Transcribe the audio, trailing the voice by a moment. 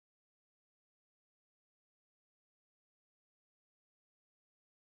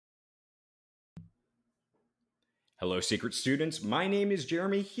Hello, Secret students. My name is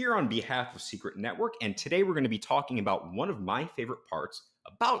Jeremy here on behalf of Secret Network, and today we're going to be talking about one of my favorite parts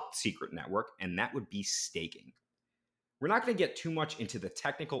about Secret Network, and that would be staking. We're not going to get too much into the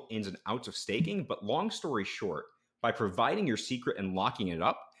technical ins and outs of staking, but long story short, by providing your secret and locking it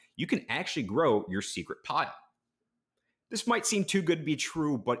up, you can actually grow your secret pile. This might seem too good to be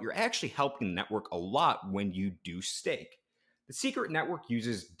true, but you're actually helping the network a lot when you do stake. The Secret Network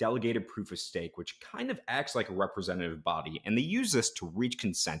uses delegated proof of stake, which kind of acts like a representative body, and they use this to reach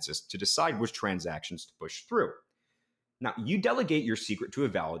consensus to decide which transactions to push through. Now, you delegate your secret to a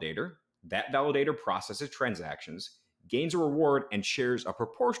validator. That validator processes transactions, gains a reward, and shares a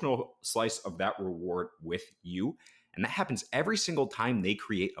proportional slice of that reward with you, and that happens every single time they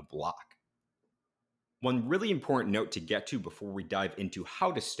create a block. One really important note to get to before we dive into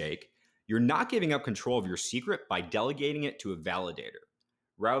how to stake: you're not giving up control of your secret by delegating it to a validator.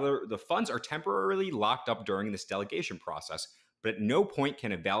 Rather, the funds are temporarily locked up during this delegation process, but at no point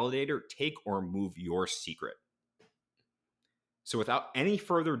can a validator take or move your secret. So without any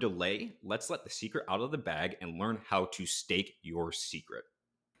further delay, let's let the secret out of the bag and learn how to stake your secret.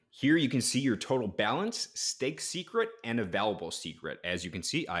 Here you can see your total balance, stake secret, and available secret. As you can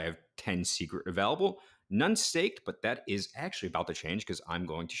see, I have 10 secret available, none staked, but that is actually about to change because I'm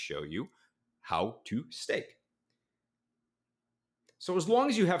going to show you how to stake. So as long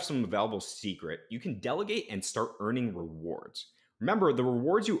as you have some available secret, you can delegate and start earning rewards. Remember, the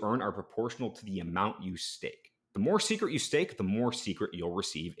rewards you earn are proportional to the amount you stake. The more secret you stake, the more secret you'll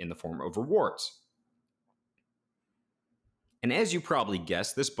receive in the form of rewards. And as you probably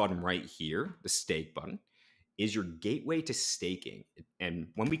guessed, this button right here, the stake button, is your gateway to staking. And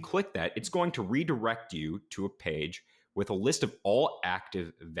when we click that, it's going to redirect you to a page with a list of all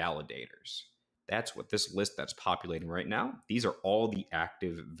active validators. That's what this list that's populating right now. These are all the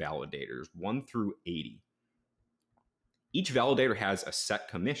active validators, 1 through 80. Each validator has a set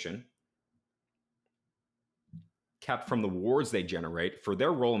commission kept from the rewards they generate for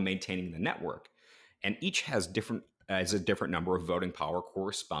their role in maintaining the network. And each has a different number of voting power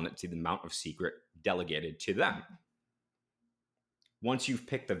correspondent to the amount of secret delegated to them. Once you've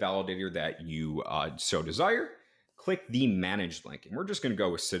picked the validator that you so desire, click the Manage link. And we're just going to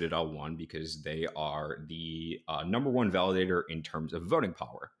go with Citadel 1 because they are the number one validator in terms of voting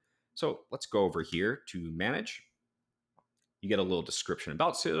power. So let's go over here to Manage. You get a little description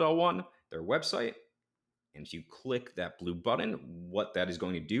about Citadel 1, their website. And if you click that blue button, what that is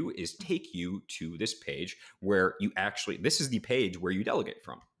going to do is take you to this page where this is the page where you delegate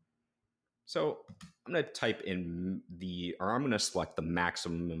from. So I'm going to type in I'm going to select the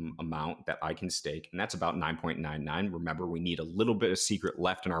maximum amount that I can stake, and that's about 9.99. Remember, we need a little bit of secret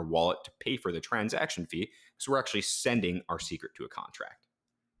left in our wallet to pay for the transaction fee, so we're actually sending our secret to a contract.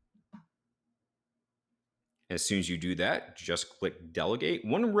 As soon as you do that, just click Delegate.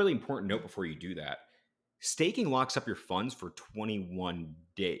 One really important note before you do that: staking locks up your funds for 21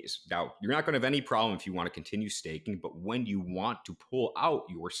 days. Now, you're not going to have any problem if you want to continue staking, but when you want to pull out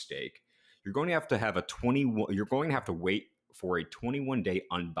your stake, you're going to have to wait for a 21-day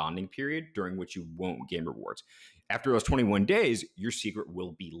unbonding period during which you won't gain rewards. After those 21 days, your secret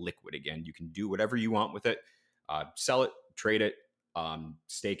will be liquid again. You can do whatever you want with it, sell it, trade it,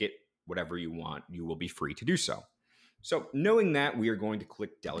 stake it, whatever you want. You will be free to do so. So knowing that, we are going to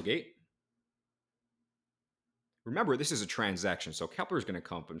click Delegate. Remember, this is a transaction, so Keplr is going to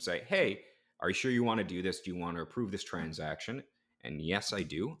come up and say, hey, are you sure you want to do this? Do you want to approve this transaction? And yes, I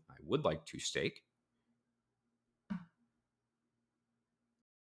do. I would like to stake.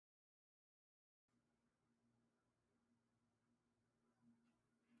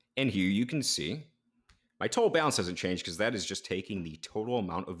 And here you can see my total balance hasn't changed because that is just taking the total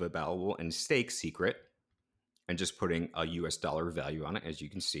amount of available and stake secret and just putting a US dollar value on it, as you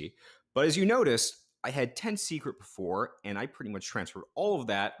can see. But as you noticed, I had 10 secret before, and I pretty much transferred all of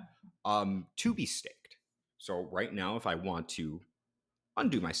that to be staked. So right now, if I want to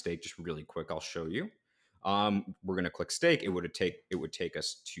undo my stake just really quick, I'll show you. We're going to click stake. It would take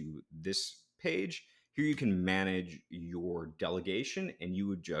us to this page. Here you can manage your delegation, and you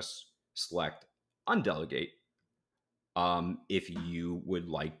would just select undelegate if you would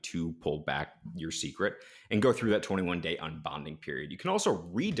like to pull back your secret and go through that 21-day unbonding period. You can also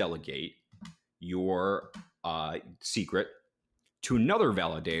redelegate your secret to another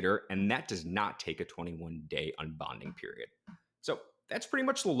validator, and that does not take a 21-day unbonding period. So that's pretty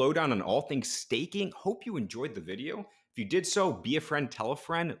much the lowdown on all things staking. Hope you enjoyed the video. If you did so, be a friend, tell a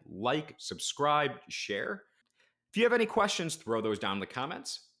friend, like, subscribe, share. If you have any questions, throw those down in the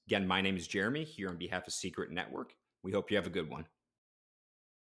comments. Again, my name is Jeremy here on behalf of Secret Network. We hope you have a good one.